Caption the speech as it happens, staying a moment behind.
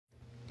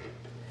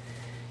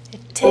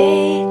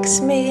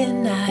Takes me a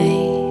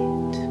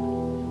night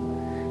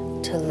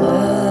to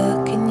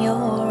look in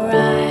your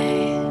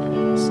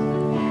eyes,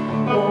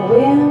 the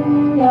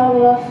wind on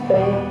your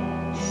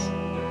face,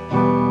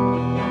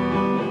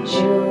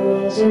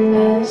 jewels in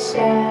the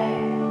sky.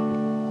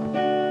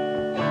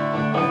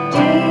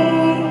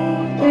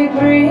 Deeply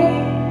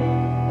breathe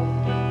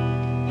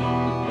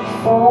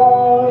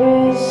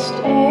forest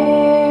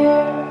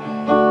air,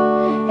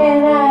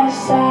 and I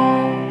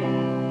sigh,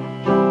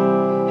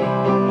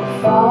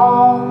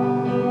 fall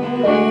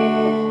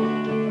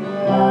in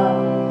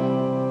love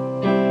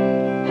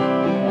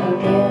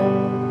again.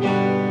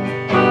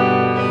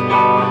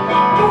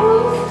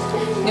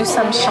 Nous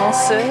sommes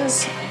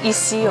chanceuses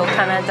ici au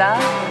Canada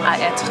à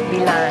être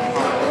bilingues.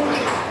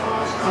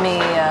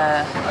 Mais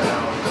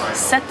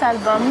cet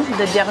album,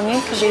 le dernier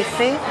que j'ai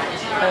fait,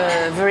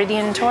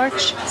 Viridian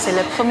Torch, c'est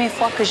la première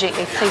fois que j'ai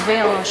écrivé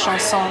une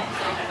chanson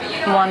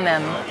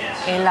moi-même.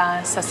 Et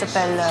là, ça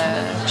s'appelle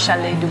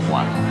Chalet du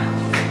bois.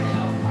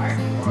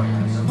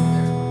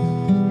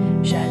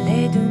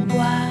 Chalet du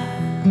bois,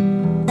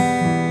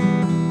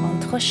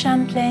 entre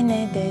Champlain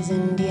et des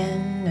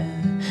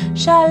Indiennes.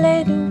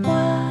 Chalet du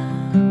bois,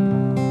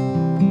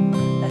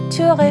 la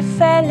tour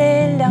Eiffel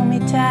et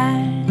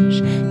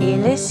l'Ermitage,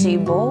 il est si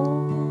beau.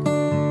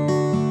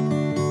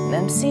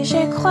 Même si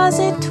j'ai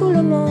croisé tout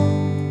le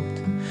monde,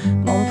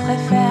 mon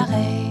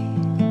préféré,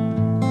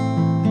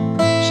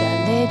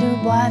 Chalet du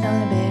bois dans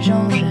le baie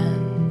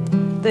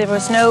Jean-Jean. There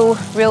was no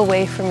real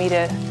way for me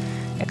to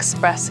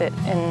express it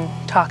in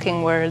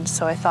talking words,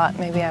 so I thought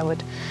maybe I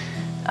would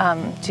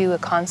do a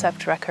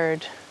concept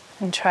record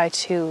and try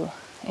to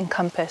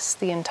encompass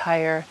the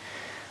entire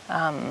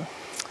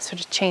sort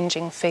of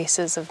changing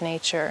faces of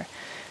nature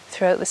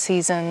throughout the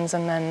seasons,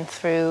 and then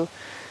through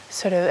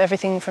sort of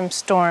everything from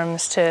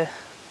storms to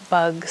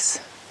bugs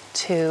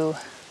to,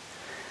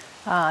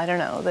 I don't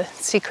know, the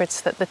secrets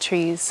that the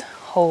trees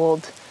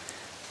hold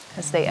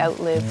as they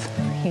outlive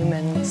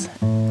humans.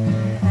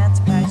 That's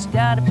the price you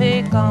gotta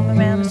pay, come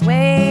around this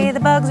way. The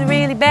bugs are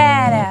really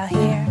bad out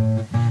here.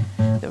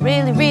 They're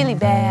really, really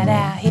bad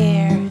out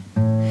here.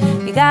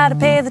 You gotta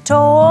pay the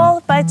toll,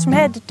 it bites from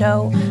head to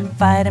toe.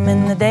 Fight them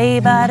in the day,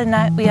 but at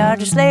night we are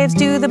just slaves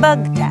to the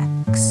bug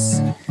tax.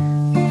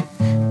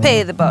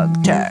 Pay the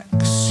bug tax.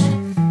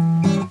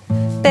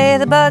 Pay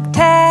the bug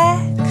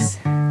tax.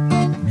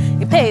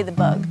 You pay the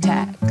bug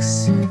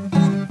tax.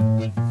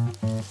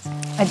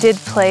 I did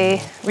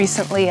play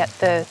recently at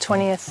the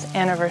 20th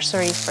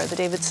anniversary for the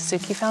David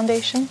Suzuki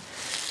Foundation,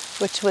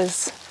 which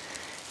was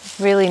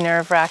really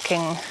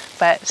nerve-wracking,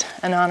 but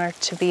an honor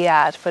to be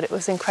at. But it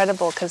was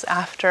incredible because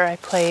after I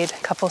played a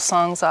couple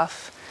songs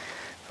off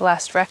the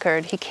last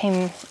record, he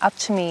came up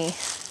to me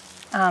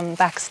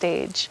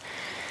backstage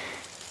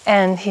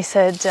and he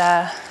said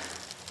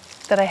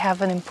that I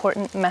have an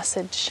important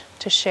message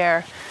to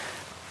share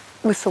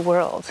with the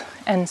world.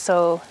 And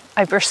so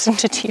I burst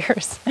into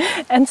tears,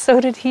 and so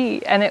did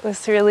he. And it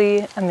was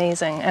really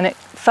amazing. And it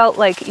felt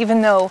like,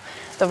 even though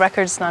the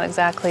record's not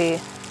exactly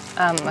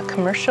a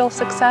commercial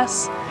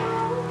success,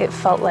 it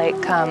felt like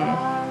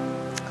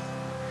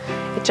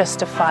it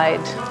justified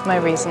my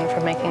reason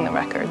for making the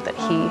record, that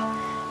he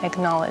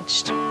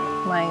acknowledged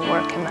my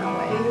work in that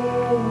way.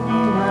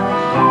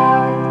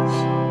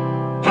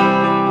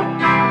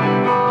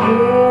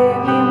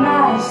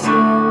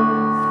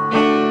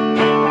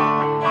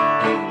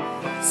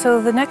 So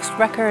the next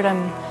record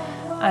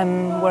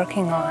I'm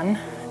working on,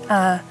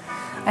 I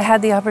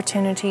had the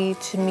opportunity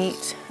to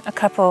meet a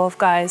couple of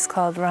guys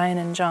called Ryan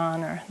and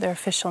John, or their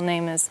official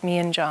name is Me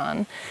and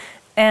John.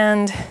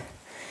 And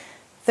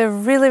they're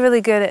really, really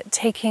good at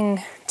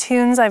taking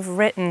tunes I've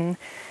written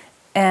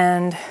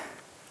and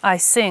I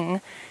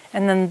sing,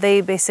 and then they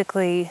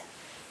basically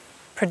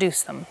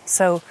produce them.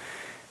 So,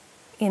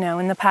 you know,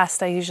 in the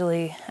past I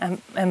usually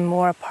am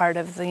more a part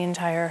of the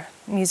entire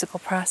musical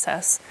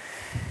process.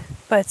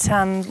 But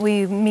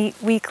we meet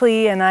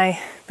weekly and I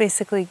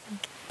basically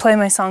play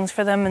my songs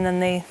for them, and then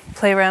they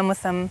play around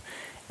with them,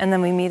 and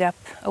then we meet up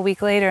a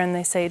week later and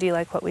they say, do you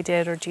like what we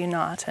did or do you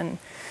not? And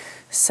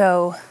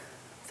so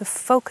the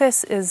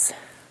focus is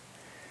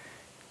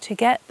to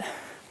get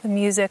the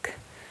music,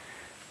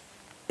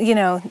 you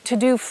know, to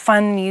do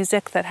fun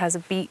music that has a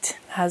beat,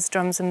 has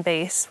drums and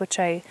bass, which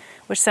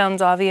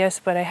sounds obvious,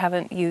 but I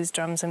haven't used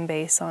drums and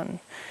bass on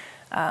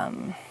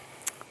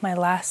my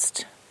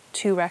last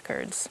 2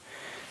 records.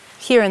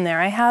 Here and there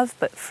I have,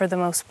 but for the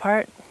most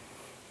part,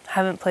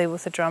 haven't played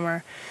with a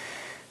drummer.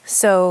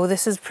 So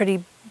this is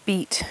pretty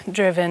beat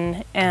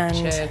driven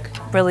and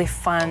really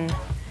fun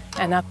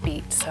and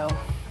upbeat. So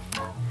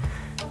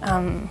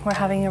we're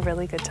having a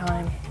really good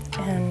time,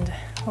 and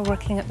we're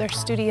working at their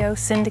studio,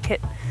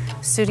 Syndicate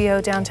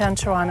Studio, downtown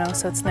Toronto.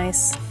 So it's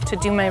nice to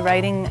do my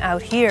writing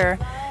out here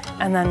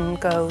and then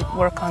go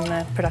work on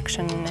the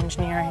production and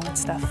engineering and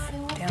stuff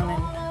down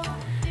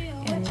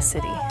in the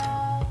city.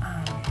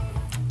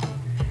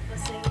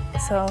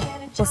 So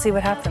we'll see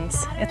what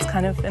happens. It's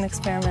kind of an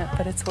experiment,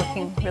 but it's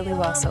working really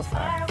well so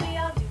far.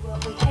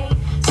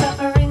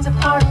 Suffering's a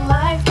part of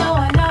life.